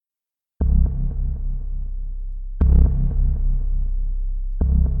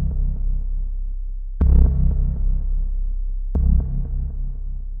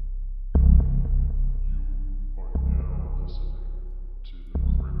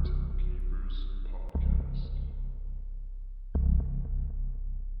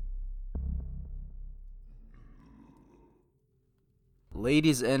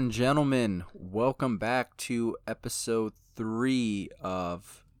Ladies and gentlemen, welcome back to episode 3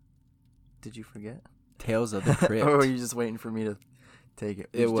 of Did you forget? Tales of the Crypt. Or were you just waiting for me to take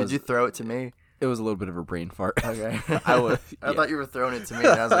it? Did you throw it to me? It was a little bit of a brain fart. Okay. I thought you were throwing it to me,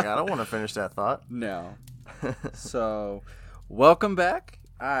 and I was like, I don't want to finish that thought. No. So, welcome back.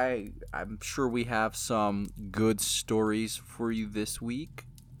 I'm sure we have some good stories for you this week.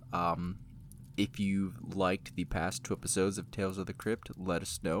 If you've liked the past 2 episodes of Tales of the Crypt, let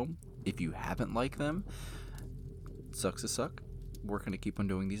us know. If you haven't liked them, sucks to suck. We're going to keep on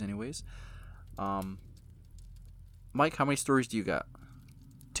doing these anyways. Mike, how many stories do you got?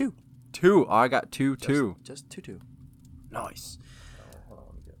 2. 2. Oh, I got 2 too. Just 2. Nice. Hold on,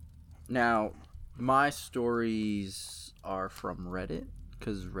 let me get... Now, my stories are from Reddit,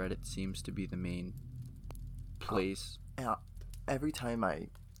 because Reddit seems to be the main place. Every time I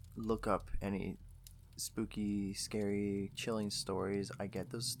look up any spooky, scary, chilling stories, I get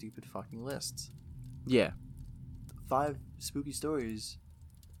those stupid fucking lists. Yeah. 5 spooky stories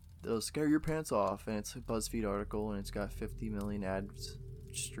that'll scare your pants off, and it's a BuzzFeed article, and it's got 50 million ads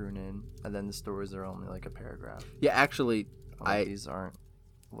strewn in, and then the stories are only like a paragraph. Yeah, actually, These aren't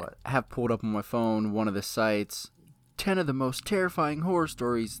what I have pulled up on my phone one of the sites, 10 of the most terrifying horror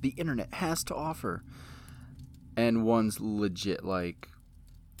stories the internet has to offer. And one's legit like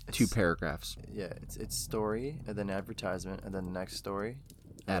 2 paragraphs. Yeah, it's story, and then advertisement, and then the next story.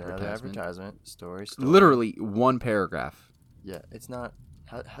 Advertisement, story. Literally 1 paragraph. Yeah, it's not.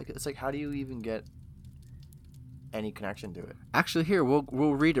 It's like, how do you even get any connection to it? Actually, here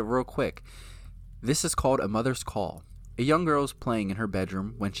we'll read it real quick. This is called A Mother's Call. A young girl is playing in her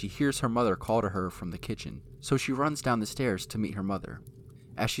bedroom when she hears her mother call to her from the kitchen. So she runs down the stairs to meet her mother.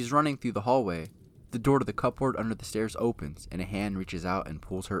 As she's running through the hallway, the door to the cupboard under the stairs opens, and a hand reaches out and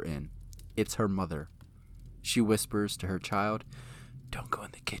pulls her in. It's her mother. She whispers to her child, "Don't go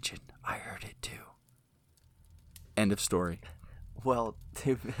in the kitchen. I heard it too." End of story. Well,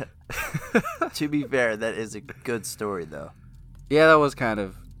 to be fair, that is a good story, though. Yeah, that was kind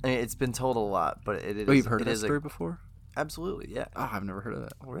of... I mean, it's been told a lot, but it is... Oh, you've heard of that story before? Absolutely, yeah. Oh, I've never heard of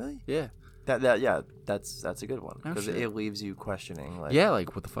that. Oh, really? Yeah. That's a good one, because shit. it leaves you questioning, like... Yeah,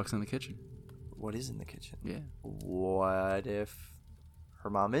 like, what the fuck's in the kitchen? What is in the kitchen? Yeah. What if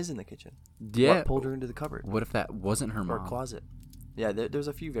her mom is in the kitchen? Yeah. What pulled her into the cupboard? What if that wasn't her mom? Or closet? Yeah, there's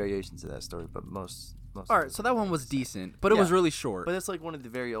a few variations of that story, but most All right, so that one was decent, but it was really short. But it's like one of the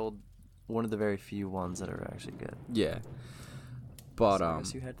very few ones that are actually good. Yeah. But so I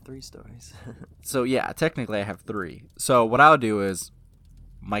guess you had 3 stories. So yeah, technically I have 3. So what I'll do is,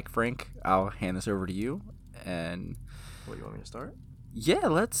 Mike Frank, I'll hand this over to you, and What, you want me to start? Yeah,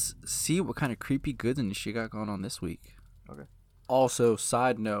 let's see what kind of creepy goodness you got going on this week. Okay. Also,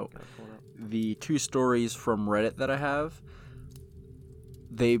 side note, the 2 stories from Reddit that I have,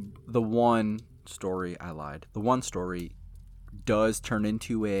 the one story does turn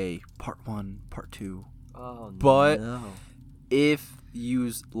into a part 1, part 2. Oh, but no. If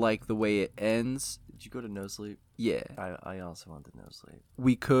you like the way it ends, Did you go to No Sleep? yeah, I also went to No Sleep.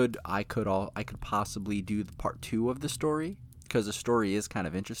 I could possibly do the part 2 of the story, because the story is kind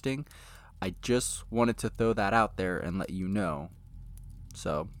of interesting. I just wanted to throw that out there and let you know.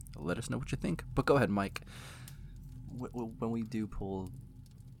 So let us know what you think. But go ahead, Mike. When we do pull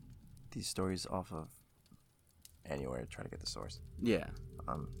these stories off of anywhere, try to get the source. Yeah.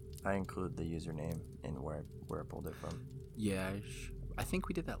 I include the username in where I pulled it from. Yeah, I think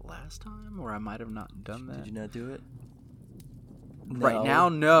we did that last time, or I might have not done that. Did you not do it? Right now,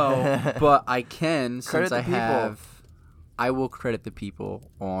 no, but I can, since I have. People. I will credit the people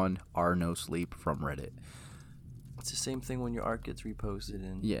on our No Sleep from Reddit. It's the same thing when your art gets reposted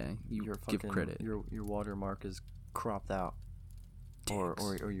and you your give credit. Your watermark is cropped out,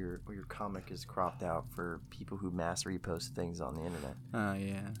 or your comic is cropped out for people who mass repost things on the internet. Oh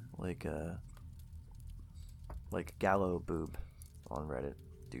yeah, like Gallo Boob on Reddit,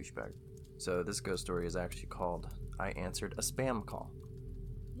 douchebag. So this ghost story is actually called "I Answered a Spam Call."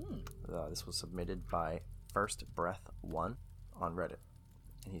 This was submitted by First Breath 1 on Reddit,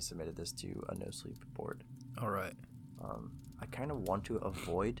 and he submitted this to a No Sleep board. all right. I kind of want to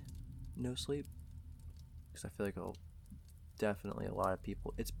avoid No Sleep because I feel like definitely a lot of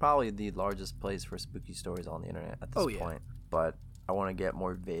people. It's probably the largest place for spooky stories on the internet at this point. But I want to get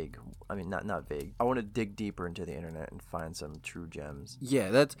more vague. I mean, not vague. I want to dig deeper into the internet and find some true gems. Yeah,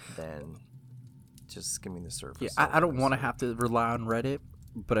 that's. Than just skimming the surface. Yeah, I don't want to have to rely on Reddit,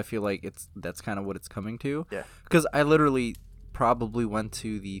 but I feel like that's kind of what it's coming to. Yeah. Because I literally probably went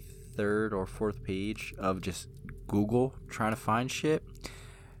to the 3rd or 4th page of just Google trying to find shit.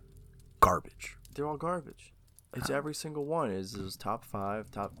 Garbage. They're all garbage. It's every single one. It's those top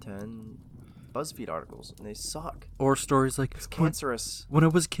 5, top 10 BuzzFeed articles, and they suck. Or stories like, it's cancerous. When I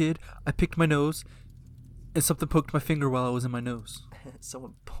was a kid, I picked my nose, and something poked my finger while I was in my nose.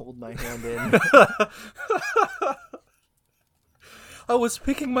 Someone pulled my hand in. I was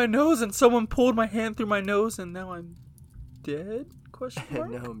picking my nose, and someone pulled my hand through my nose, and now I'm dead? Question mark?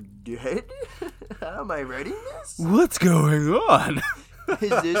 Now I'm dead? How am I writing this? What's going on?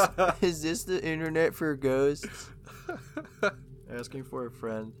 Is this the internet for ghosts? Asking for a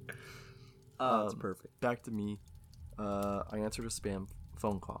friend. That's perfect. Back to me. I answered a spam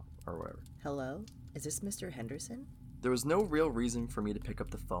phone call or whatever. Hello? Is this Mr. Henderson? There was no real reason for me to pick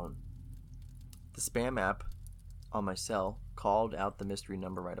up the phone. The spam app on my cell called out the mystery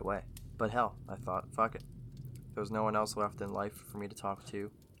number right away. But hell, I thought, fuck it. There was no one else left in life for me to talk to.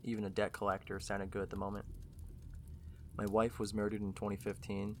 Even a debt collector sounded good at the moment. My wife was murdered in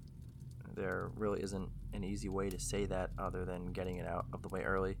 2015. There really isn't an easy way to say that other than getting it out of the way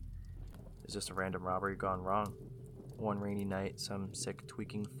early. It's just a random robbery gone wrong. One rainy night, some sick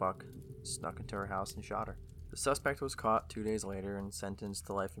tweaking fuck snuck into her house and shot her. The suspect was caught 2 days later and sentenced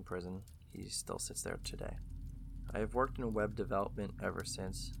to life in prison. He still sits there today. I have worked in web development ever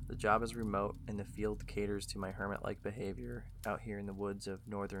since. The job is remote and the field caters to my hermit-like behavior out here in the woods of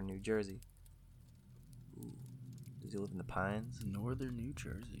northern New Jersey. Ooh. Does he live in the Pines? Northern New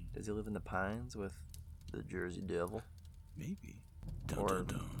Jersey. Does he live in the Pines with the Jersey Devil? Maybe. Or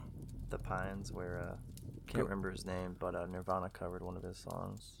the Pines where, can't remember his name, but Nirvana covered one of his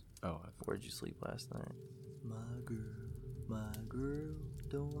songs. Oh. Where'd you sleep last night? My girl,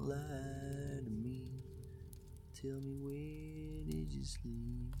 don't lie to me. Tell me where did you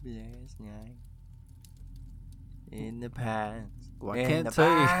sleep last night? In the Pines. Well, I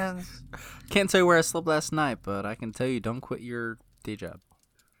can't tell you where I slept last night, but I can tell you don't quit your day job.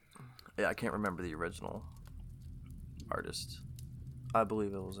 Yeah, I can't remember the original artist. I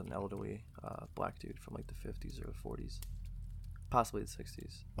believe it was an elderly black dude from like the 50s or the 40s. Possibly the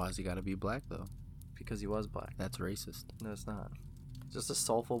 60s. Why's he gotta be black, though? Because he was black. That's racist. No, it's not. Just a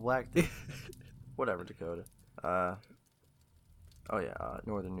soulful black dude. Whatever, Dakota.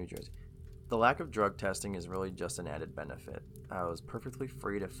 Northern New Jersey. The lack of drug testing is really just an added benefit. I was perfectly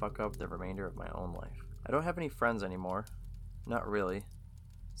free to fuck up the remainder of my own life. I don't have any friends anymore. Not really.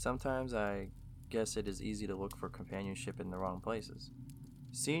 Sometimes I guess it is easy to look for companionship in the wrong places.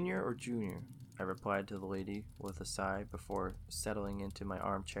 Senior or junior? I replied to the lady with a sigh before settling into my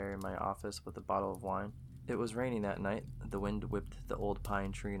armchair in my office with a bottle of wine. It was raining that night. The wind whipped the old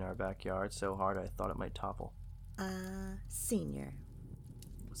pine tree in our backyard so hard I thought it might topple. Senior,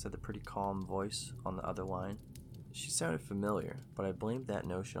 said the pretty calm voice on the other line. She sounded familiar, but I blamed that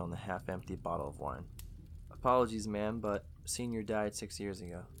notion on the half-empty bottle of wine. Apologies, ma'am, but Senior died 6 years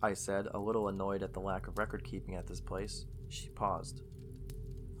ago, I said, a little annoyed at the lack of record-keeping at this place. She paused.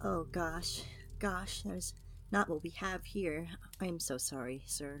 Oh, gosh, that is not what we have here. I am so sorry,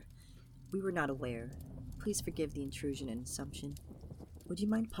 sir. We were not aware. Please forgive the intrusion and assumption. Would you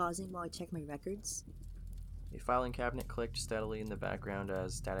mind pausing while I check my records? A filing cabinet clicked steadily in the background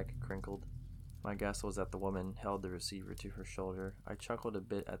as static crinkled. My guess was that the woman held the receiver to her shoulder. I chuckled a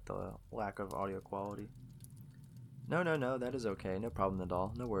bit at the lack of audio quality. No, that is okay. No problem at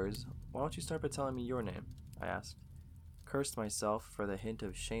all. No worries. Why don't you start by telling me your name? I asked. Cursed myself for the hint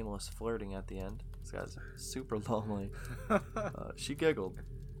of shameless flirting at the end. This guy's super lonely. She giggled.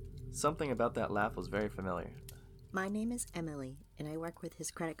 Something about that laugh was very familiar. My name is Emily, and I work with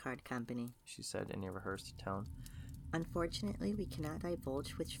his credit card company, she said in a rehearsed tone. Unfortunately, we cannot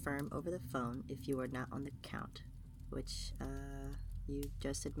divulge which firm over the phone if you are not on the count. Which, you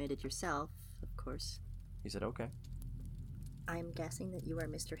just admitted yourself, of course. He said, okay. I'm guessing that you are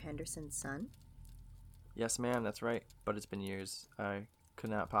Mr. Henderson's son? Yes, ma'am, that's right. But it's been years. I could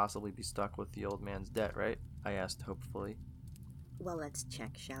not possibly be stuck with the old man's debt, right? I asked hopefully. Well, let's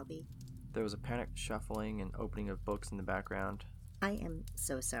check, shall we? There was a panicked shuffling and opening of books in the background. I am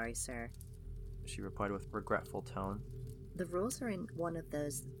so sorry, sir, she replied with regretful tone. The rules are in one of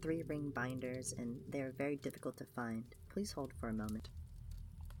those 3-ring binders, and they are very difficult to find. Please hold for a moment.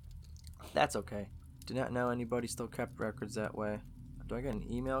 That's okay. Do not know anybody still kept records that way. Do I get an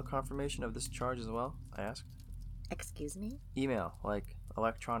email confirmation of this charge as well? I asked. Excuse me? Email, like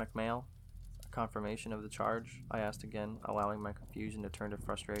electronic mail? A confirmation of the charge? I asked again, allowing my confusion to turn to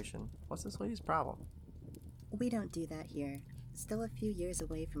frustration. What's this lady's problem? We don't do that here. Still a few years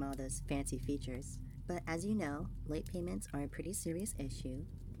away from all those fancy features. But as you know, late payments are a pretty serious issue.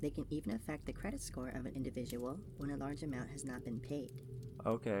 They can even affect the credit score of an individual when a large amount has not been paid.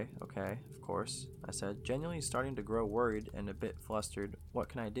 Okay, of course, I said, genuinely starting to grow worried and a bit flustered. What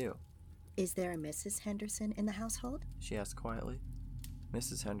can I do? Is there a Mrs. Henderson in the household? She asked quietly.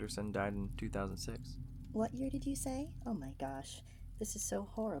 Mrs. Henderson died in 2006. What year did you say? Oh my gosh, this is so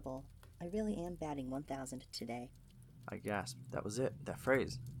horrible. I really am batting 1,000 today. I gasped. That was it, that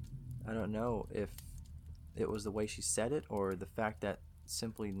phrase. I don't know if it was the way she said it or the fact that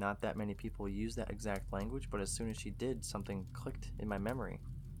simply not that many people use that exact language, but as soon as she did, something clicked in my memory.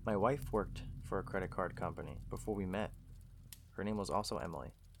 My wife worked for a credit card company before we met. Her name was also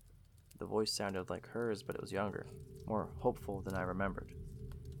Emily. The voice sounded like hers, but it was younger, more hopeful than I remembered.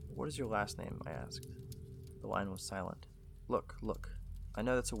 What is your last name? I asked. The line was silent. Look. I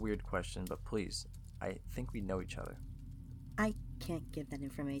know that's a weird question, but please, I think we know each other. I can't give that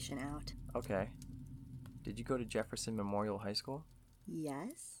information out. Okay. Did you go to Jefferson Memorial High School?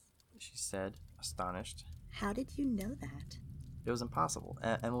 Yes? She said, astonished. How did you know that? It was impossible.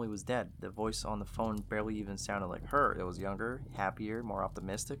 Emily was dead. The voice on the phone barely even sounded like her. It was younger, happier, more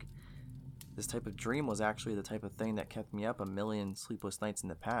optimistic. This type of dream was actually the type of thing that kept me up a million sleepless nights in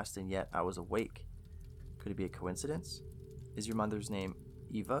the past, and yet I was awake. Could it be a coincidence? Is your mother's name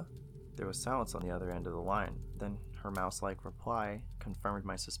Eva? There was silence on the other end of the line. Then her mouse-like reply confirmed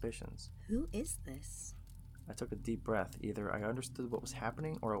my suspicions. Who is this? I took a deep breath. Either I understood what was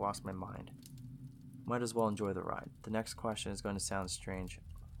happening or I lost my mind. Might as well enjoy the ride. The next question is going to sound strange.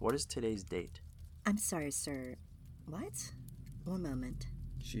 What is today's date? I'm sorry, sir. What? One moment.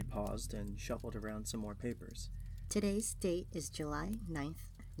 She paused and shuffled around some more papers. Today's date is July 9th,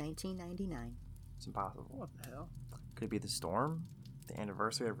 1999. It's impossible. What the hell? Could it be the storm? The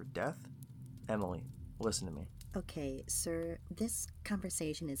anniversary of her death? Emily, listen to me. Okay, sir, this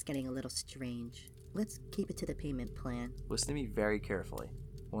conversation is getting a little strange. Let's keep it to the payment plan. Listen to me very carefully.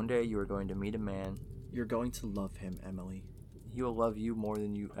 One day you are going to meet a man. You're going to love him, Emily. He will love you more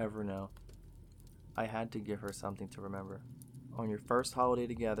than you ever know. I had to give her something to remember. On your first holiday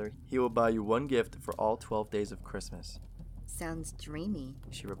together, he will buy you one gift for all 12 days of Christmas. Sounds dreamy.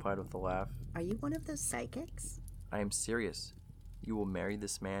 She replied with a laugh. Are you one of those psychics? I am serious. You will marry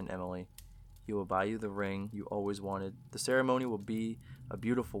this man, Emily. He will buy you the ring you always wanted. The ceremony will be a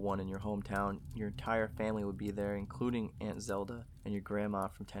beautiful one in your hometown. Your entire family will be there, including Aunt Zelda and your grandma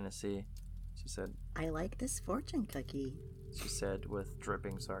from Tennessee. She said, I like this fortune cookie. She said with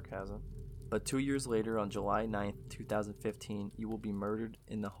dripping sarcasm. But 2 years later, on July 9th, 2015, you will be murdered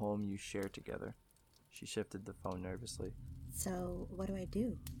in the home you share together. She shifted the phone nervously. So, what do I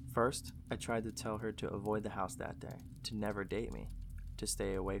do? First, I tried to tell her to avoid the house that day, to never date me, to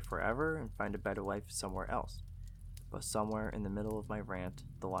stay away forever and find a better life somewhere else. But somewhere in the middle of my rant,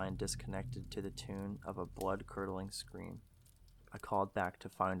 the line disconnected to the tune of a blood-curdling scream. I called back to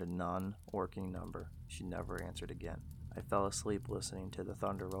find a non-working number. She never answered again. I fell asleep listening to the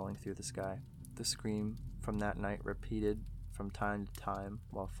thunder rolling through the sky. The scream from that night repeated from time to time,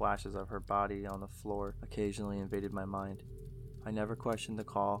 while flashes of her body on the floor occasionally invaded my mind. I never questioned the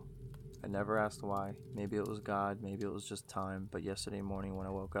call. I never asked why. Maybe it was God, maybe it was just time, but yesterday morning when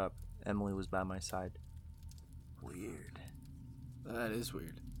I woke up, Emily was by my side. Weird. That is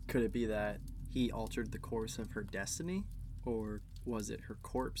weird. Could it be that he altered the course of her destiny? Or was it her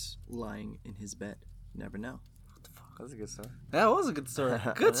corpse lying in his bed? You never know. That's a good story. That was a good story.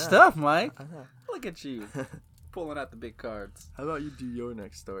 Good stuff, Mike. I know. Look at you. Pulling out the big cards. How about you do your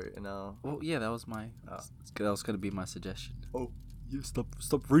next story? And Well, yeah, that was my... Oh. That was going to be my suggestion. Oh, You stop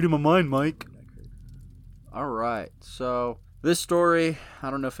reading my mind, Mike. All right. So, this story,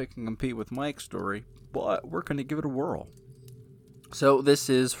 I don't know if it can compete with Mike's story, but we're going to give it a whirl. So, this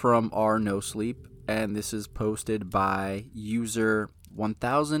is from our No Sleep, and this is posted by user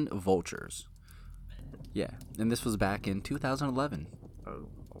 1000 Vultures. Yeah, and this was back in 2011. Oh,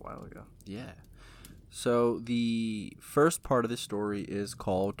 a while ago. Yeah. So the first part of this story is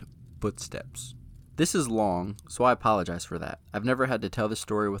called Footsteps. This is long, so I apologize for that. I've never had to tell this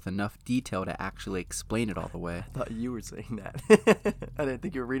story with enough detail to actually explain it all the way. I thought you were saying that. I didn't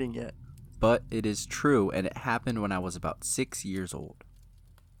think you were reading yet. But it is true, and it happened when I was about 6 years old.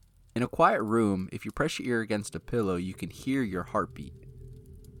 In a quiet room, if you press your ear against a pillow, you can hear your heartbeat.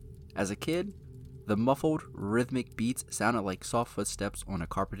 As a kid, the muffled, rhythmic beats sounded like soft footsteps on a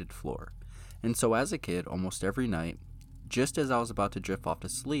carpeted floor. And so as a kid, almost every night, just as I was about to drift off to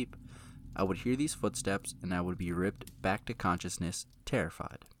sleep, I would hear these footsteps and I would be ripped back to consciousness,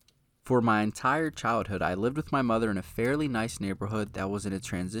 terrified. For my entire childhood, I lived with my mother in a fairly nice neighborhood that was in a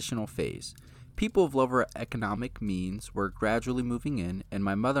transitional phase. People of lower economic means were gradually moving in, and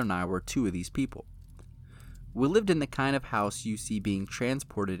my mother and I were two of these people. We lived in the kind of house you see being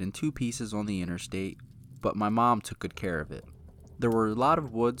transported in two pieces on the interstate, but my mom took good care of it. There were a lot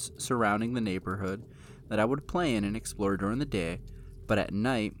of woods surrounding the neighborhood that I would play in and explore during the day, but at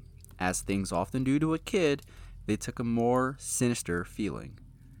night, As things often do to a kid, they took a more sinister feeling.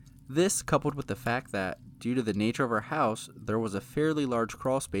 This, coupled with the fact that, due to the nature of our house, there was a fairly large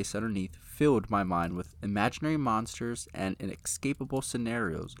crawl space underneath, filled my mind with imaginary monsters and inescapable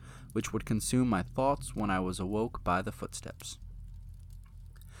scenarios which would consume my thoughts when I was awoke by the footsteps.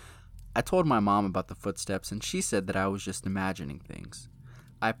 I told my mom about the footsteps, and she said that I was just imagining things.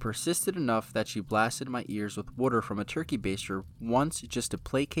 I persisted enough that she blasted my ears with water from a turkey baster once just to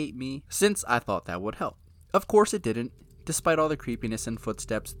placate me, since I thought that would help. Of course it didn't. Despite all the creepiness and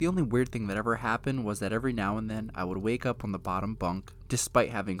footsteps, the only weird thing that ever happened was that every now and then I would wake up on the bottom bunk, despite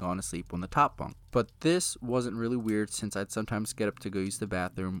having gone to sleep on the top bunk. But this wasn't really weird, since I'd sometimes get up to go use the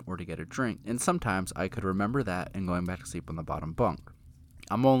bathroom or to get a drink, and sometimes I could remember that and going back to sleep on the bottom bunk.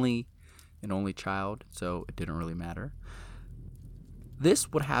 I'm only an only child, so it didn't really matter.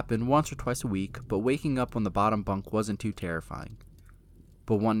 This would happen once or twice a week, but waking up on the bottom bunk wasn't too terrifying.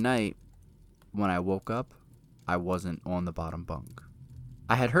 But one night, when I woke up, I wasn't on the bottom bunk.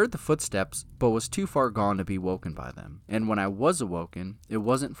 I had heard the footsteps, but was too far gone to be woken by them. And when I was awoken, it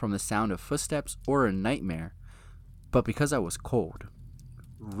wasn't from the sound of footsteps or a nightmare, but because I was cold.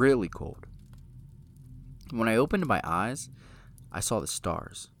 Really cold. When I opened my eyes, I saw the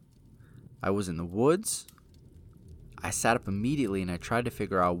stars. I was in the woods. I sat up immediately and I tried to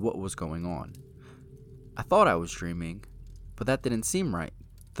figure out what was going on. I thought I was dreaming, but that didn't seem right,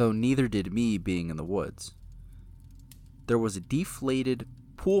 though neither did me being in the woods. There was a deflated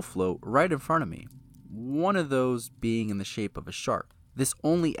pool float right in front of me, one of those being in the shape of a shark. This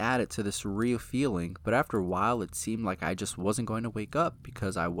only added to the surreal feeling, but after a while it seemed like I just wasn't going to wake up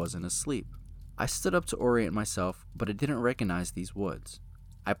because I wasn't asleep. I stood up to orient myself, but I didn't recognize these woods.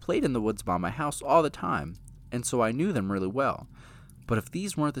 I played in the woods by my house all the time, and so I knew them really well. But if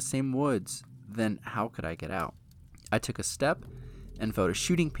these weren't the same woods, then how could I get out? I took a step and felt a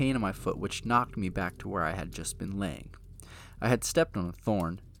shooting pain in my foot, which knocked me back to where I had just been laying. I had stepped on a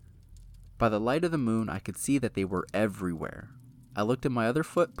thorn. By the light of the moon, I could see that they were everywhere. I looked at my other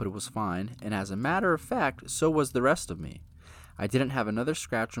foot, but it was fine, and as a matter of fact, so was the rest of me. I didn't have another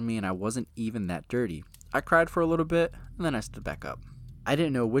scratch on me, and I wasn't even that dirty. I cried for a little bit, and then I stood back up. I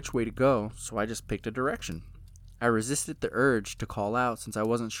didn't know which way to go, so I just picked a direction. I resisted the urge to call out since I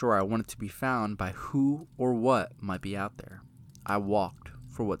wasn't sure I wanted to be found by who or what might be out there. I walked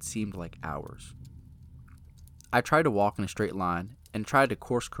for what seemed like hours. I tried to walk in a straight line and tried to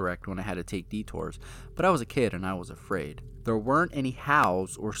course correct when I had to take detours, but I was a kid and I was afraid. There weren't any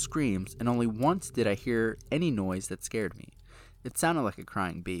howls or screams, and only once did I hear any noise that scared me. It sounded like a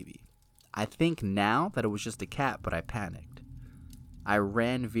crying baby. I think now that it was just a cat, but I panicked. I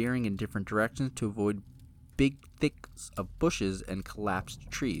ran, veering in different directions to avoid big thickets of bushes and collapsed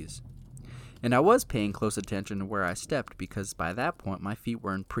trees. And I was paying close attention to where I stepped because by that point my feet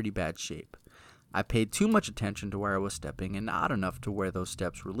were in pretty bad shape. I paid too much attention to where I was stepping and not enough to where those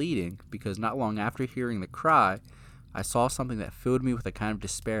steps were leading, because not long after hearing the cry, I saw something that filled me with a kind of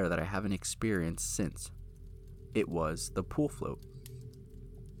despair that I haven't experienced since. It was the pool float.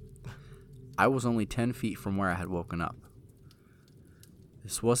 I was only 10 feet from where I had woken up.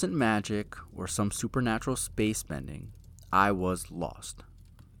 This wasn't magic or some supernatural space bending. I was lost.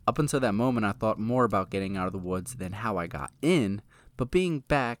 Up until that moment, I thought more about getting out of the woods than how I got in, but being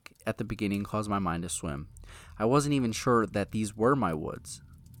back at the beginning caused my mind to swim. I wasn't even sure that these were my woods.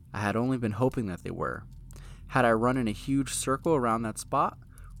 I had only been hoping that they were. Had I run in a huge circle around that spot,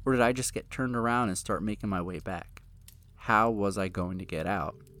 or did I just get turned around and start making my way back? How was I going to get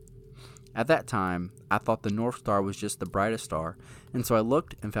out? At that time, I thought the North Star was just the brightest star, and so I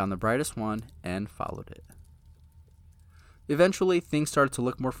looked and found the brightest one and followed it. Eventually, things started to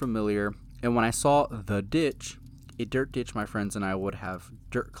look more familiar, and when I saw the ditch, a dirt ditch my friends and I would have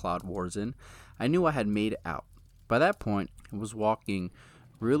dirt cloud wars in, I knew I had made it out. By that point, I was walking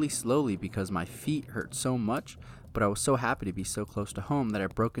really slowly because my feet hurt so much, but I was so happy to be so close to home that I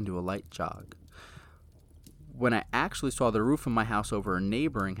broke into a light jog. When I actually saw the roof of my house over a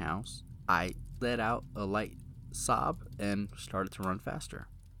neighboring house, I let out a light sob and started to run faster.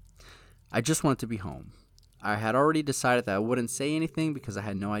 I just wanted to be home. I had already decided that I wouldn't say anything because I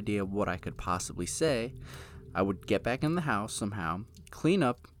had no idea what I could possibly say. I would get back in the house somehow, clean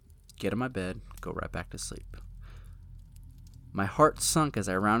up, get in my bed, go right back to sleep. My heart sunk as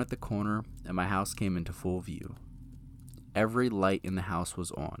I rounded the corner and my house came into full view. Every light in the house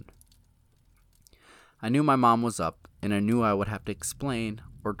was on. I knew my mom was up, and I knew I would have to explain,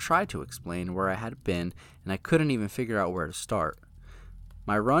 or try to explain, where I had been, and I couldn't even figure out where to start.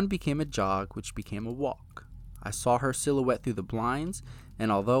 My run became a jog, which became a walk. I saw her silhouette through the blinds,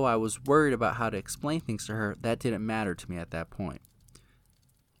 and although I was worried about how to explain things to her, that didn't matter to me at that point.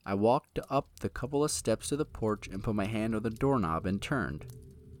 I walked up the couple of steps to the porch and put my hand on the doorknob and turned.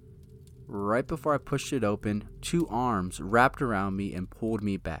 Right before I pushed it open, 2 arms wrapped around me and pulled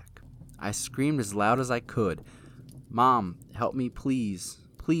me back. I screamed as loud as I could, "Mom, help me please.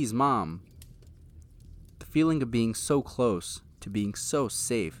 Please, Mom." The feeling of being so close to being so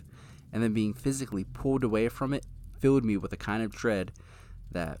safe and then being physically pulled away from it filled me with a kind of dread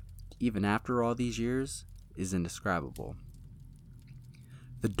that, even after all these years, is indescribable.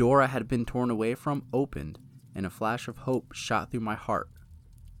 The door I had been torn away from opened, and a flash of hope shot through my heart.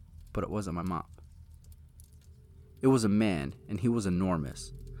 But it wasn't my mom. It was a man, and he was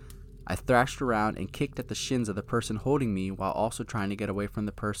enormous. I thrashed around and kicked at the shins of the person holding me while also trying to get away from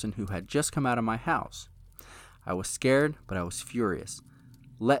the person who had just come out of my house. I was scared, but I was furious.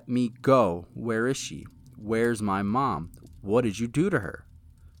 "Let me go. Where is she? Where's my mom? What did you do to her?"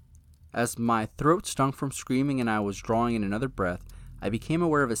 As my throat stung from screaming and I was drawing in another breath, I became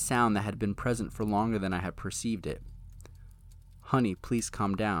aware of a sound that had been present for longer than I had perceived it. "Honey, please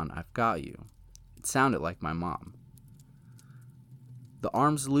calm down. I've got you." It sounded like my mom. The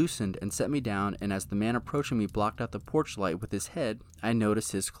arms loosened and set me down, and as the man approaching me blocked out the porch light with his head, I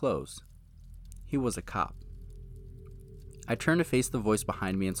noticed his clothes. He was a cop. I turned to face the voice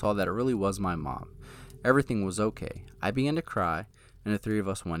behind me and saw that it really was my mom. Everything was okay. I began to cry, and the 3 of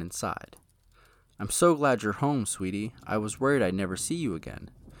us went inside. "I'm so glad you're home, sweetie. I was worried I'd never see you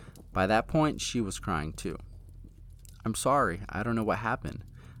again." By that point, she was crying too. "I'm sorry. I don't know what happened.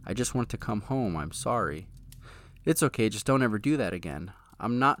 I just wanted to come home. I'm sorry." "It's okay. Just don't ever do that again.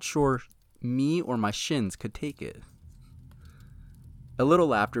 I'm not sure me or my shins could take it." A little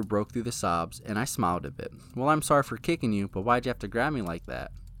laughter broke through the sobs, and I smiled a bit. "Well, I'm sorry for kicking you, but why'd you have to grab me like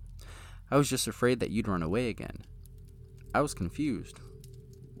that?" "I was just afraid that you'd run away again." I was confused.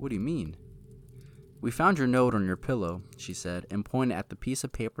 "What do you mean?" "We found your note on your pillow," she said, and pointed at the piece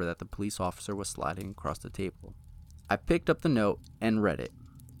of paper that the police officer was sliding across the table. I picked up the note and read it.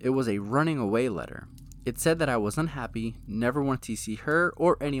 It was a running away letter. It said that I was unhappy, never wanted to see her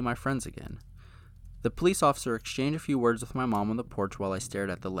or any of my friends again. The police officer exchanged a few words with my mom on the porch while I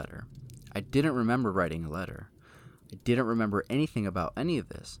stared at the letter. I didn't remember writing a letter. I didn't remember anything about any of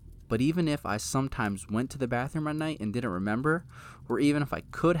this. But even if I sometimes went to the bathroom at night and didn't remember, or even if I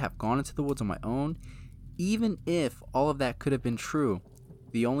could have gone into the woods on my own, even if all of that could have been true,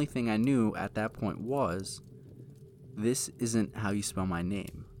 the only thing I knew at that point was, this isn't how you spell my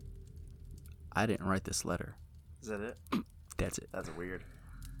name. I didn't write this letter. Is that it? That's it. That's weird.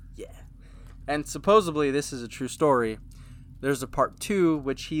 Yeah. And supposedly this is a true story. There's a part 2,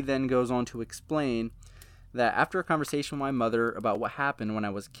 which he then goes on to explain that after a conversation with my mother about what happened when I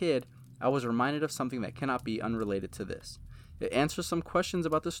was a kid, I was reminded of something that cannot be unrelated to this. It answers some questions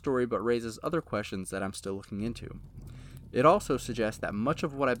about the story, but raises other questions that I'm still looking into. It also suggests that much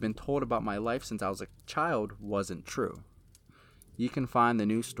of what I've been told about my life since I was a child wasn't true. You can find the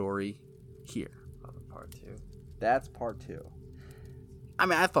new story here. Part 2. That's part 2. I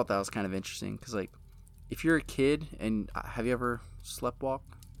mean, I thought that was kind of interesting, because, like, if you're a kid, and have you ever sleptwalked?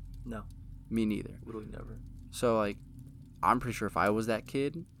 No. Me neither. Literally never. So, like, I'm pretty sure if I was that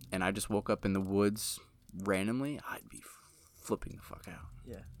kid, and I just woke up in the woods randomly, I'd be flipping the fuck out.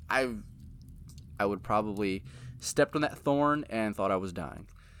 Yeah. I would probably stepped on that thorn and thought I was dying.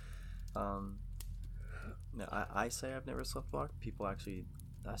 No, I say I've never sleptwalked. People actually,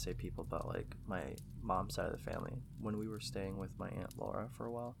 I say people about, like, my mom's side of the family. When we were staying with my Aunt Laura for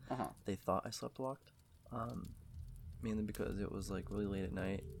a while, they thought I sleptwalked. Mainly because it was, like, really late at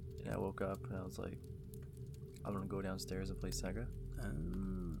night, and I woke up and I was like, I'm gonna go downstairs and play Sega.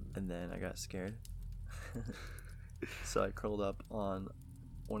 And then I got scared. So I curled up on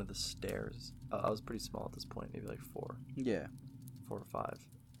one of the stairs. I was pretty small at this point, maybe like 4. Yeah. 4 or 5.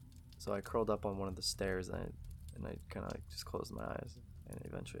 So I curled up on one of the stairs, and I kind of, like, just closed my eyes, and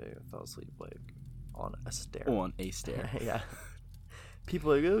eventually I fell asleep, like, on a stair. On a stair. Yeah.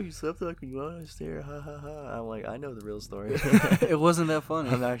 People are like, oh, you slept like when you were on a stair, ha ha ha. I'm like, I know the real story. It wasn't that funny.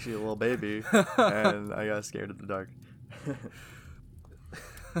 I'm actually a little baby, and I got scared in the dark.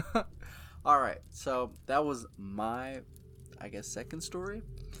 All right, so that was my, I guess, second story.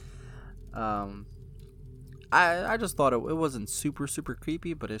 I just thought it wasn't super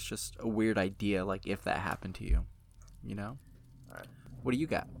creepy, but it's just a weird idea, like, if that happened to you, you know? All right. What do you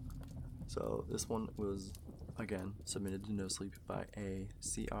got? So this one was, again, submitted to No Sleep by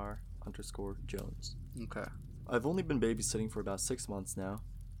ACR_Jones. Okay. I've only been babysitting for about 6 months now.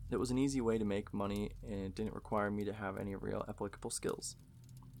 It was an easy way to make money, and it didn't require me to have any real applicable skills.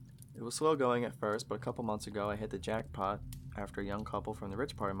 It was slow going at first, but a couple months ago I hit the jackpot after a young couple from the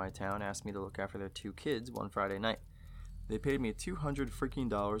rich part of my town asked me to look after their 2 kids one Friday night. They paid me $200 freaking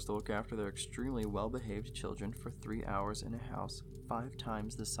to look after their extremely well-behaved children for 3 hours in a house 5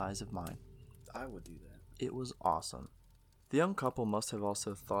 times the size of mine. I would do that. It was awesome. The young couple must have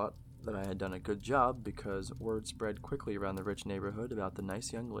also thought that I had done a good job because word spread quickly around the rich neighborhood about the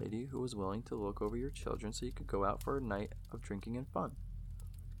nice young lady who was willing to look over your children so you could go out for a night of drinking and fun.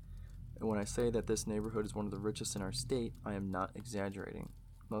 And when I say that this neighborhood is one of the richest in our state, I am not exaggerating.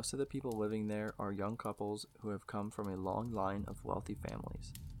 Most of the people living there are young couples who have come from a long line of wealthy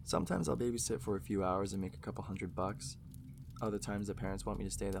families. Sometimes I'll babysit for a few hours and make a couple $100. Other times the parents want me to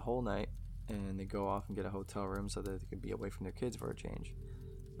stay the whole night and they go off and get a hotel room so that they can be away from their kids for a change.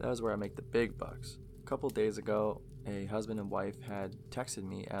 That is where I make the big bucks. A couple days ago, a husband and wife had texted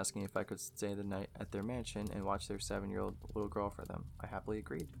me asking if I could stay the night at their mansion and watch their 7-year-old little girl for them. I happily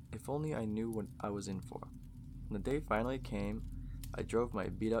agreed. If only I knew what I was in for. When the day finally came, I drove my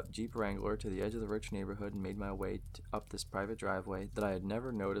beat-up Jeep Wrangler to the edge of the rich neighborhood and made my way up this private driveway that I had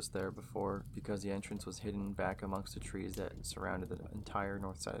never noticed there before because the entrance was hidden back amongst the trees that surrounded the entire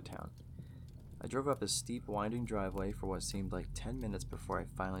north side of town. I drove up this steep, winding driveway for what seemed like 10 minutes before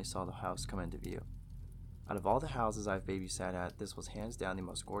I finally saw the house come into view. Out of all the houses I've babysat at, this was hands down the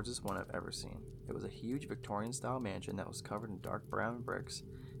most gorgeous one I've ever seen. It was a huge Victorian-style mansion that was covered in dark brown bricks,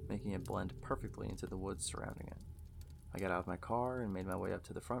 making it blend perfectly into the woods surrounding it. I got out of my car and made my way up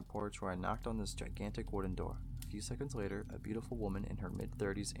to the front porch where I knocked on this gigantic wooden door. A few seconds later, a beautiful woman in her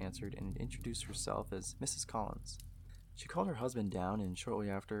mid-30s answered and introduced herself as Mrs. Collins. She called her husband down, and shortly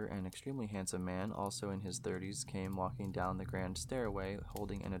after, an extremely handsome man, also in his 30s, came walking down the grand stairway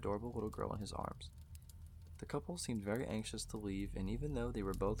holding an adorable little girl in his arms. The couple seemed very anxious to leave, and even though they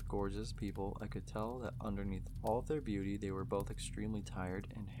were both gorgeous people, I could tell that underneath all of their beauty, they were both extremely tired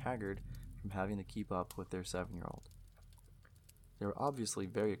and haggard from having to keep up with their 7-year-old. They were obviously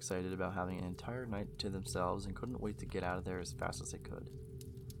very excited about having an entire night to themselves and couldn't wait to get out of there as fast as they could.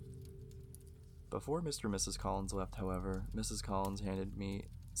 Before Mr. and Mrs. Collins left, however, Mrs. Collins handed me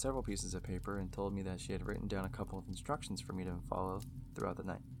several pieces of paper and told me that she had written down a couple of instructions for me to follow throughout the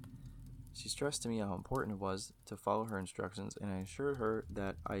night. She stressed to me how important it was to follow her instructions, and I assured her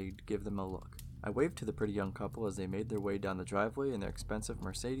that I'd give them a look. I waved to the pretty young couple as they made their way down the driveway in their expensive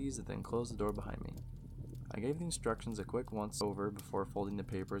Mercedes and then closed the door behind me. I gave the instructions a quick once-over before folding the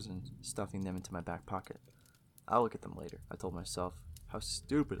papers and stuffing them into my back pocket. I'll look at them later, I told myself. How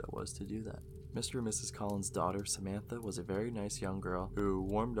stupid I was to do that. Mr. and Mrs. Collins' daughter, Samantha, was a very nice young girl who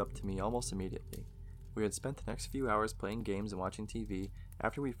warmed up to me almost immediately. We had spent the next few hours playing games and watching TV.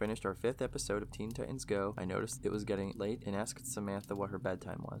 After we finished our 5th episode of Teen Titans Go, I noticed it was getting late and asked Samantha what her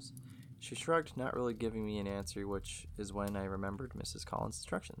bedtime was. She shrugged, not really giving me an answer, which is when I remembered Mrs. Collins'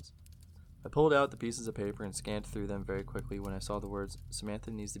 instructions. I pulled out the pieces of paper and scanned through them very quickly when I saw the words,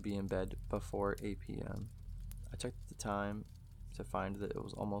 Samantha needs to be in bed before 8 p.m. I checked the time to find that it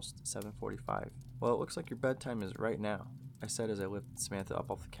was almost 7:45. Well, it looks like your bedtime is right now, I said as I lifted Samantha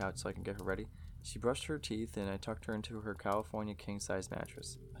up off the couch so I can get her ready. She brushed her teeth and I tucked her into her California king-size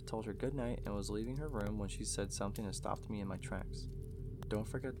mattress. I told her good night and was leaving her room when she said something that stopped me in my tracks. Don't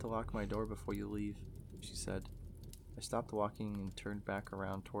forget to lock my door before you leave, she said. I stopped walking and turned back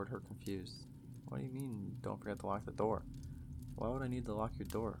around toward her confused. What do you mean, don't forget to lock the door? Why would I need to lock your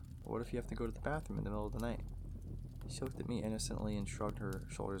door? What if you have to go to the bathroom in the middle of the night? She looked at me innocently and shrugged her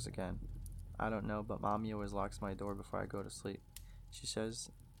shoulders again. I don't know, but Mommy always locks my door before I go to sleep. She says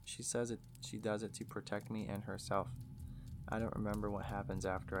she does it to protect me and herself. I don't remember what happens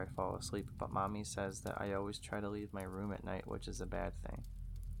after I fall asleep, but Mommy says that I always try to leave my room at night, which is a bad thing.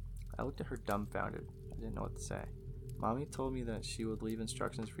 I looked at her dumbfounded. I didn't know what to say. Mommy told me that she would leave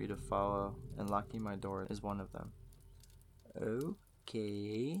instructions for you to follow, and locking my door is one of them.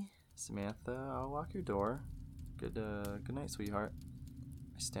 Okay, Samantha, I'll lock your door. Good night, sweetheart,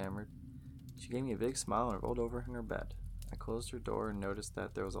 I stammered. She gave me a big smile and rolled over in her bed. I closed her door and noticed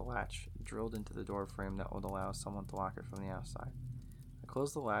that there was a latch drilled into the door frame that would allow someone to lock it from the outside. I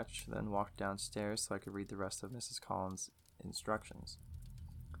closed the latch, then walked downstairs so I could read the rest of Mrs. Collins' instructions.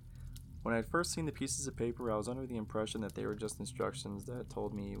 When I had first seen the pieces of paper, I was under the impression that they were just instructions that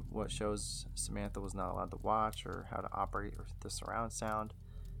told me what shows Samantha was not allowed to watch or how to operate the surround sound.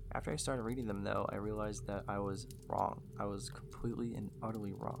 After I started reading them, though, I realized that I was wrong. I was completely and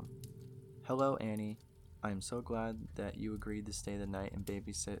utterly wrong. Hello, Annie. I am so glad that you agreed to stay the night and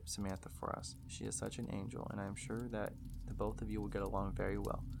babysit Samantha for us. She is such an angel, and I am sure that the both of you will get along very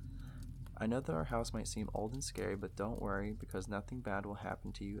well. I know that our house might seem old and scary, but don't worry, because nothing bad will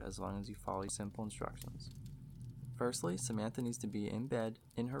happen to you as long as you follow simple instructions. Firstly, Samantha needs to be in bed,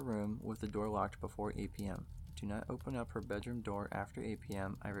 in her room, with the door locked before 8 p.m. Do not open up her bedroom door after 8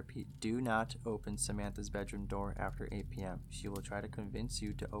 p.m. I repeat, do not open Samantha's bedroom door after 8 p.m. She will try to convince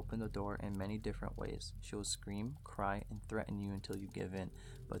you to open the door in many different ways. She will scream, cry, and threaten you until you give in,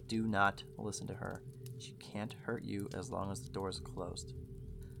 but do not listen to her. She can't hurt you as long as the door is closed.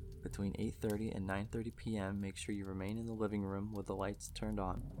 Between 8:30 and 9:30 p.m., make sure you remain in the living room with the lights turned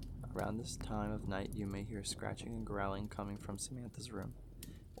on. Around this time of night, you may hear scratching and growling coming from Samantha's room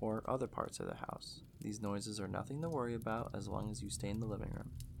or other parts of the house. These noises are nothing to worry about as long as you stay in the living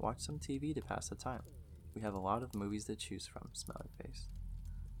room. Watch some TV to pass the time. We have a lot of movies to choose from, smiley face.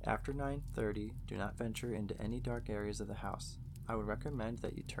 After 9:30, do not venture into any dark areas of the house. I would recommend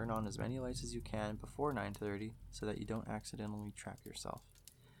that you turn on as many lights as you can before 9:30 so that you don't accidentally trap yourself.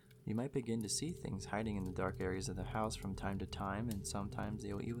 You might begin to see things hiding in the dark areas of the house from time to time, and sometimes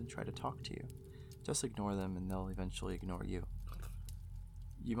they will even try to talk to you. Just ignore them and they'll eventually ignore you.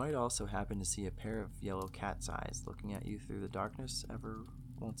 You might also happen to see a pair of yellow cat's eyes looking at you through the darkness every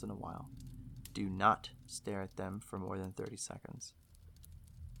once in a while. Do not stare at them for more than 30 seconds.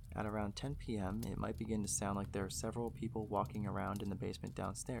 At around 10 p.m., it might begin to sound like there are several people walking around in the basement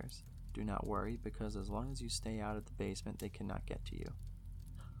downstairs. Do not worry, because as long as you stay out of the basement, they cannot get to you.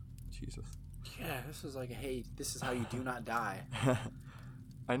 Jesus. Yeah, this is like, hey, this is how you do not die.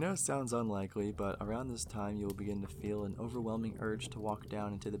 I know it sounds unlikely, but around this time you will begin to feel an overwhelming urge to walk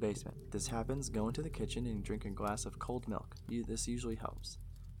down into the basement. If this happens, go into the kitchen and drink a glass of cold milk. This usually helps.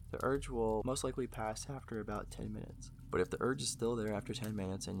 The urge will most likely pass after about 10 minutes. But if the urge is still there after 10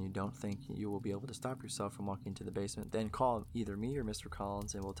 minutes and you don't think you will be able to stop yourself from walking into the basement, then call either me or Mr.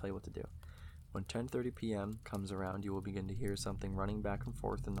 Collins and we'll tell you what to do. When 10:30 p.m. comes around, you will begin to hear something running back and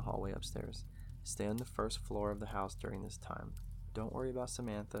forth in the hallway upstairs. Stay on the first floor of the house during this time. Don't worry about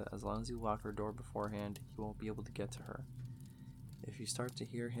Samantha. As long as you lock her door beforehand, you won't be able to get to her. If you start to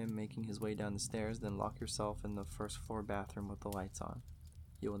hear him making his way down the stairs, then lock yourself in the first floor bathroom with the lights on.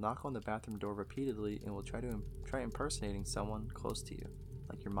 He will knock on the bathroom door repeatedly and will try impersonating someone close to you,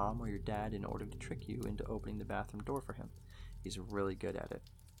 like your mom or your dad, in order to trick you into opening the bathroom door for him. He's really good at it.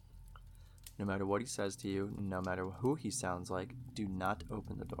 No matter what he says to you, no matter who he sounds like, do not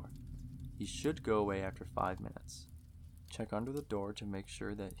open the door. He should go away after 5 minutes. Check under the door to make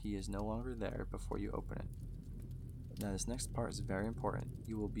sure that he is no longer there before you open it. Now this next part is very important.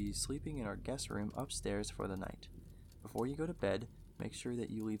 You will be sleeping in our guest room upstairs for the night. Before you go to bed, make sure that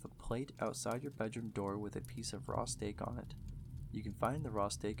you leave a plate outside your bedroom door with a piece of raw steak on it. You can find the raw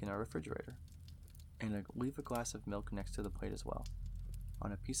steak in our refrigerator. And leave a glass of milk next to the plate as well.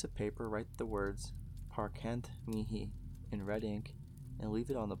 On a piece of paper, write the words Parkent Mihi in red ink and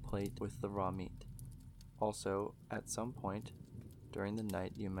leave it on the plate with the raw meat. Also, at some point during the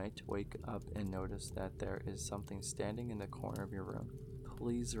night, you might wake up and notice that there is something standing in the corner of your room.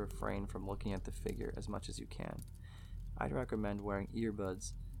 Please refrain from looking at the figure as much as you can. I'd recommend wearing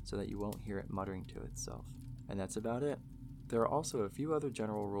earbuds so that you won't hear it muttering to itself. And that's about it. There are also a few other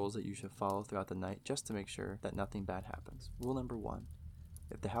general rules that you should follow throughout the night just to make sure that nothing bad happens. Rule number 1.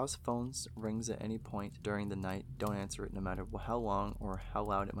 If the house phone rings at any point during the night, don't answer it no matter how long or how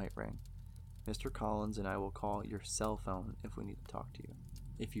loud it might ring. Mr. Collins and I will call your cell phone if we need to talk to you.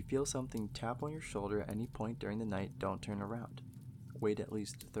 If you feel something tap on your shoulder at any point during the night, don't turn around. Wait at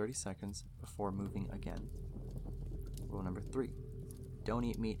least 30 seconds before moving again. Rule number 3. Don't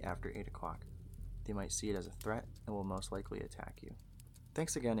eat meat after 8 o'clock. They might see it as a threat and will most likely attack you.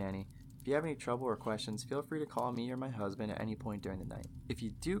 Thanks again, Annie. If you have any trouble or questions, feel free to call me or my husband at any point during the night. If you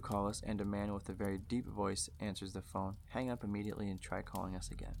do call us and a man with a very deep voice answers the phone, hang up immediately and try calling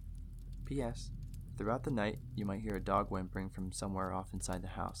us again. P.S. Throughout the night, you might hear a dog whimpering from somewhere off inside the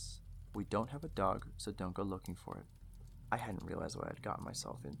house. We don't have a dog, so don't go looking for it. I hadn't realized what I had gotten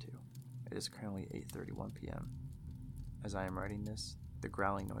myself into. It is currently 8:31 p.m. As I am writing this, the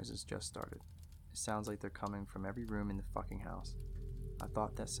growling noises just started. It sounds like they're coming from every room in the fucking house. I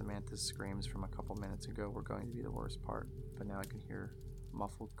thought that Samantha's screams from a couple minutes ago were going to be the worst part, but now I can hear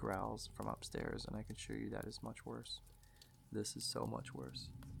muffled growls from upstairs, and I can assure you that is much worse. This is so much worse.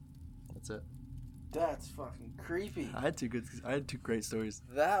 That's it. That's fucking creepy. I had two great stories.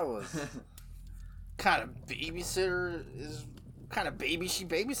 That was kind of babysitter is kind of baby she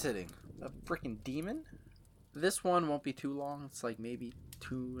babysitting. A freaking demon. This one won't be too long. It's like maybe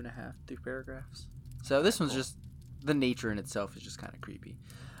 2.5, 3 paragraphs. So this one's just the nature in itself is just kind of creepy.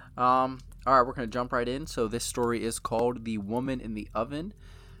 All right, we're gonna jump right in. So this story is called "The Woman in the Oven,"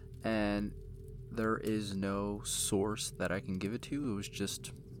 and there is no source that I can give it to. It was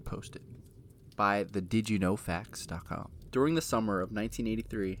just posted by the DidYouKnowFacts.com. During the summer of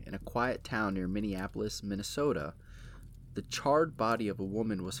 1983, in a quiet town near Minneapolis, Minnesota, the charred body of a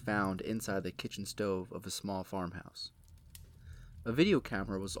woman was found inside the kitchen stove of a small farmhouse. A video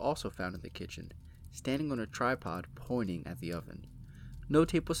camera was also found in the kitchen, standing on a tripod pointing at the oven. No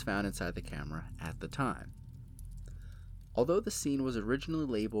tape was found inside the camera at the time. Although the scene was originally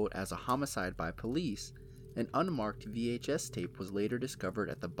labeled as a homicide by police, an unmarked VHS tape was later discovered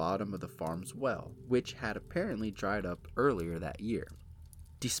at the bottom of the farm's well, which had apparently dried up earlier that year.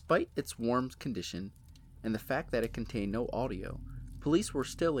 Despite its warm condition and the fact that it contained no audio, police were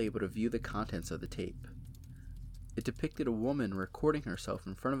still able to view the contents of the tape. It depicted a woman recording herself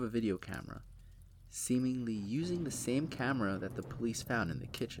in front of a video camera, seemingly using the same camera that the police found in the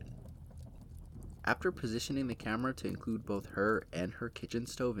kitchen. After positioning the camera to include both her and her kitchen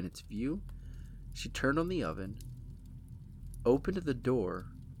stove in its view, she turned on the oven, opened the door,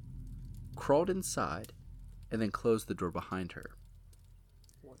 crawled inside, and then closed the door behind her.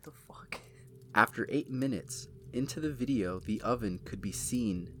 What the fuck? After 8 minutes into the video, the oven could be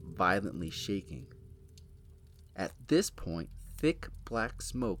seen violently shaking. At this point, thick black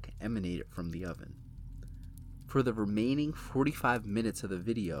smoke emanated from the oven. For the remaining 45 minutes of the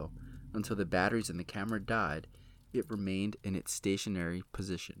video, until the batteries in the camera died, it remained in its stationary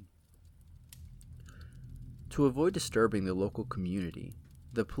position. To avoid disturbing the local community,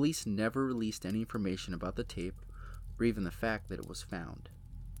 the police never released any information about the tape or even the fact that it was found.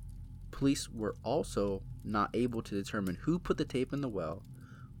 Police were also not able to determine who put the tape in the well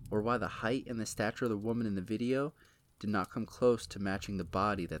or why the height and the stature of the woman in the video did not come close to matching the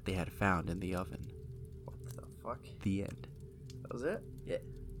body that they had found in the oven. What the fuck? The end. That was it? Yeah.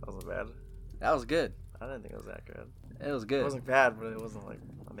 That wasn't bad. That was good. I didn't think it was that good. It was good. It wasn't bad, but it wasn't, like,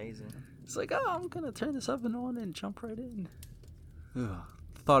 amazing. It's like, oh, I'm going to turn this oven on and jump right in. Ugh.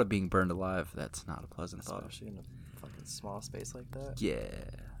 The thought of being burned alive, that's not a pleasant thought. Especially in a fucking small space like that. Yeah.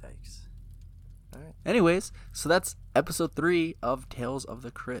 Yikes. Alright. Anyways, so that's episode 3 of Tales of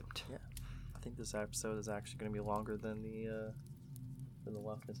the Crypt. Yeah. I think this episode is actually going to be longer than the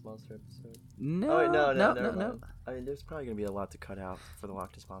Loch Ness Monster episode. No, Oh, wait, no. no. I mean, there's probably going to be a lot to cut out for the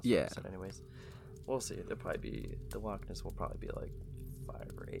Loch Ness Monster Yeah. episode anyways. We'll see. The Loch Ness will probably be like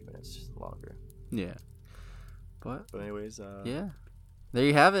 5 or 8 minutes longer. Yeah. But anyways, yeah. There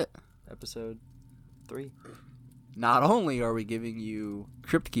you have it. Episode 3. Not only are we giving you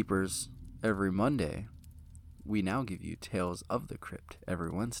Crypt Keepers every Monday, we now give you Tales of the Crypt every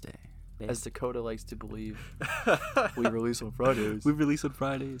Wednesday. As Dakota likes to believe, we release on Fridays. We release on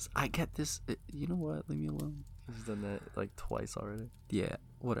Fridays. I get this. You know what? Leave me alone. He's done that like twice already. Yeah,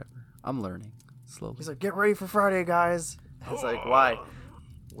 whatever. I'm learning slowly. He's like, get ready for Friday, guys. It's like, why?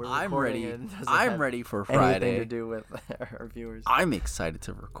 We're I'm recording ready. and it doesn't I'm have ready for anything Friday. to do with our viewers. I'm excited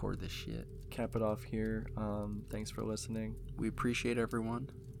to record this shit. Cap it off here. Thanks for listening. We appreciate everyone.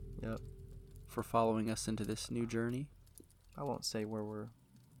 Yep. For following us into this new journey. I won't say where we're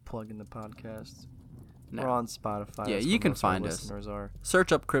plugging the podcast. No. We're on Spotify. Yeah, That's you where can most of our find us. listeners are.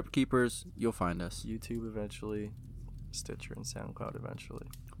 Search up Crypt Keepers. You'll find us. YouTube eventually. Stitcher and SoundCloud eventually.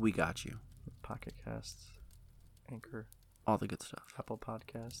 We got you. Pocket Casts. Anchor. All the good stuff. Apple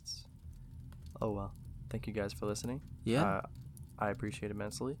Podcasts. Oh well. Thank you guys for listening. Yeah. I appreciate it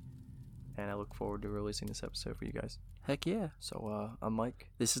immensely. And I look forward to releasing this episode for you guys. Heck yeah. So, I'm Mike.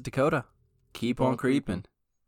 This is Dakota. Keep on creeping.